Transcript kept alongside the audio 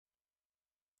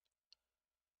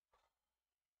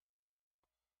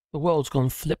The world's gone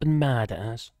flippin' mad, it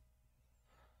has.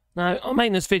 Now, I'm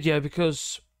making this video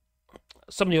because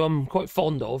somebody who I'm quite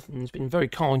fond of and has been very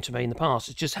kind to me in the past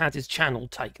has just had his channel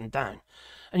taken down.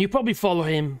 And you probably follow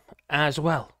him as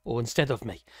well, or instead of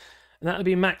me. And that would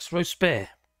be Max Robespierre.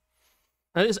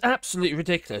 Now, it's absolutely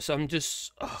ridiculous. I'm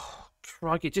just... oh,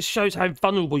 crikey. It just shows how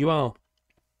vulnerable you are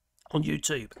on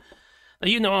YouTube. Now,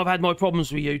 you know I've had my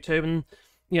problems with YouTube, and,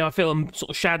 you know, I feel I'm sort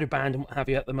of shadow banned and what have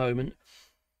you at the moment.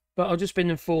 But I've just been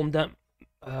informed that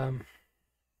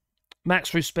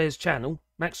Max Robespierre's channel,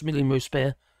 Maximilien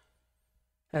Robespierre,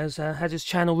 has had his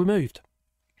channel removed.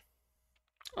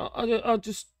 I'm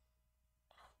just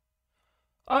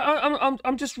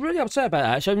really upset about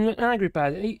that. Actually, I'm angry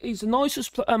about it. He's the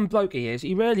nicest bloke he is.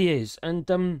 He really is,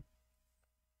 and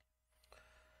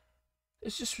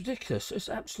it's just ridiculous. It's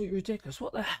absolutely ridiculous.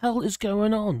 What the hell is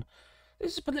going on?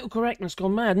 This is political correctness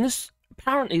gone mad, and this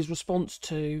apparently is response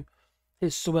to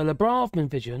his Suella Braverman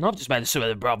video, and I've just made a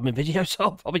Suella Braverman video,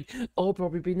 so I'll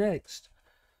probably be next.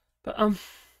 But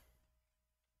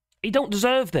he don't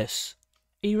deserve this.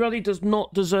 He really does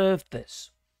not deserve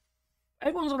this.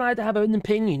 Everyone's allowed to have an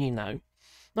opinion, you know.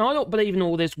 Now, I don't believe in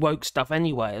all this woke stuff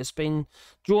anyway. It's been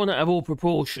drawn out of all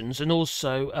proportions and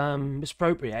also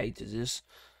misappropriated as,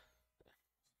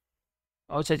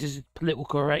 I would say, just political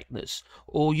correctness,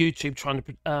 or YouTube trying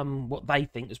to what they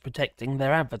think is protecting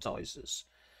their advertisers.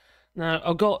 Now,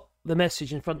 I've got the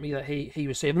message in front of me that he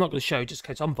received. I'm not going to show just in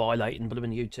case I'm violating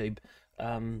blooming YouTube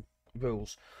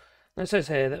rules. Now, it says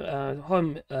here that hi,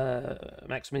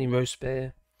 Maximilien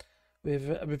Robespierre,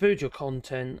 we've reviewed your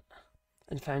content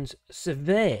and found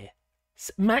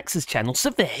Max's channel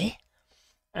severe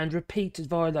and repeated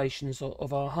violations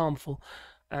of our harmful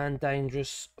and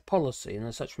dangerous policy, and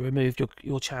as such we removed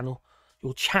your channel,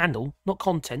 not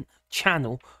content,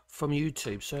 channel from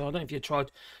YouTube. So I don't know if you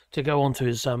tried to go onto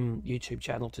his YouTube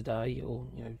channel today, or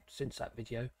you know, since that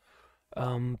video,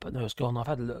 but no, it's gone. I've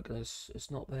had a look and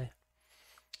it's not there.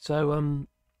 So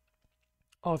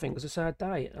I think it was a sad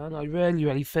day, and I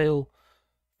really feel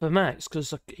for Max,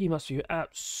 because he must be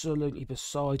absolutely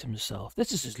beside himself.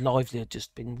 This is his livelihood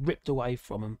just been ripped away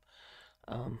from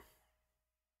him.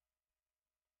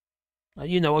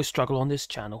 You know, I struggle on this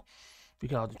channel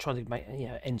regarding trying to make, you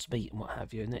know, ends meet and what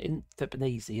have you, and it ain't been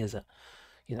easy, is it?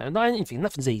 You know,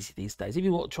 nothing's easy these days. If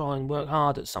you want to try and work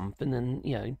hard at something, and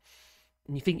you know, and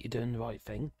you think you're doing the right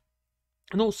thing,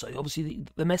 and also obviously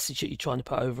the message that you're trying to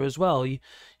put over as well, you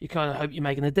kind of hope you're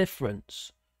making a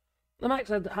difference. The Max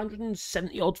had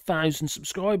 170-odd thousand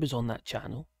subscribers on that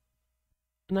channel,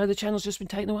 and now the channel's just been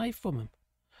taken away from him.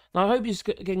 Now, I hope you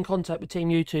get in contact with Team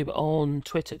YouTube on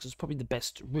Twitter, because it's probably the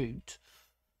best route.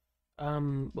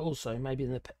 But also maybe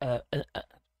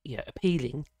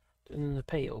appealing an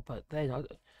appeal. But then the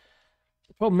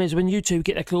problem is when YouTube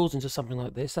get their claws into something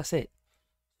like this, that's it.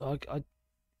 I'll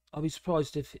be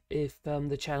surprised if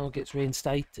the channel gets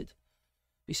reinstated.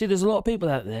 You see, there's a lot of people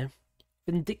out there,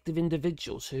 vindictive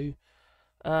individuals who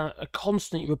are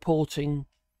constantly reporting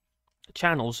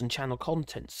channels and channel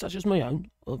content, such as my own.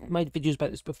 I've made videos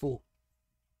about this before,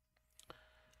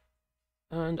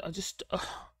 and I just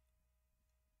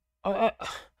I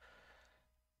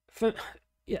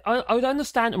would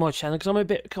understand my channel, because I'm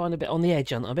a bit on the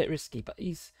edge, I'm a bit risky. But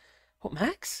he's what,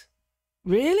 Max?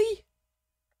 Really?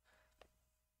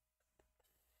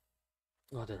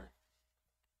 I don't know.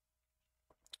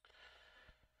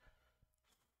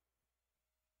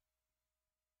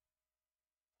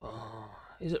 Oh,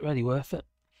 is it really worth it?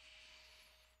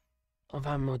 I'm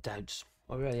having my doubts.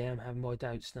 I really am having my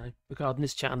doubts now regarding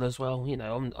this channel as well. You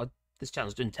know, this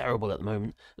channel's doing terrible at the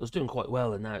moment. It was doing quite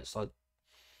well, and now it's like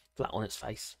flat on its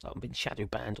face. Like I'm being shadow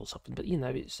banned or something. But you know,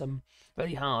 it's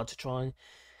very hard to try and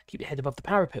keep your head above the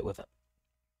parapet with it.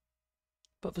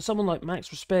 But for someone like Max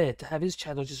Robespierre to have his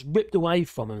channel just ripped away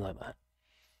from him like that,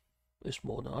 it's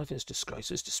more than, I think it's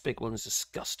disgraceful. It's despicable and it's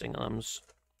disgusting. And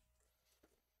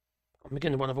I'm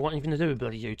beginning to wonder if I want anything to do with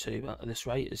bloody YouTube at this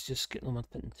rate. It's just getting on my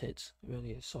tits. It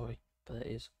really is. Sorry, but it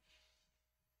is.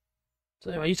 So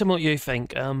anyway, you tell me what you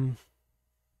think. And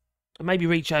maybe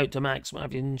reach out to Max, what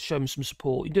have you, and show him some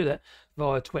support. You can do that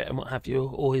via Twitter and what have you,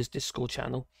 or his Discord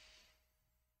channel.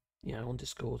 You know, on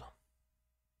Discord.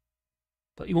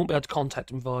 But you won't be able to contact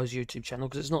him via his YouTube channel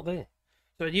because it's not there.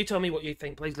 So you tell me what you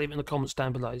think. Please leave it in the comments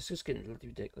down below. It's just getting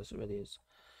ridiculous. It really is.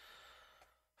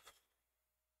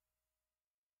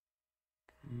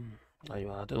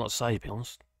 Anyway, I don't know what to say, to be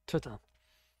honest. Ta-ta.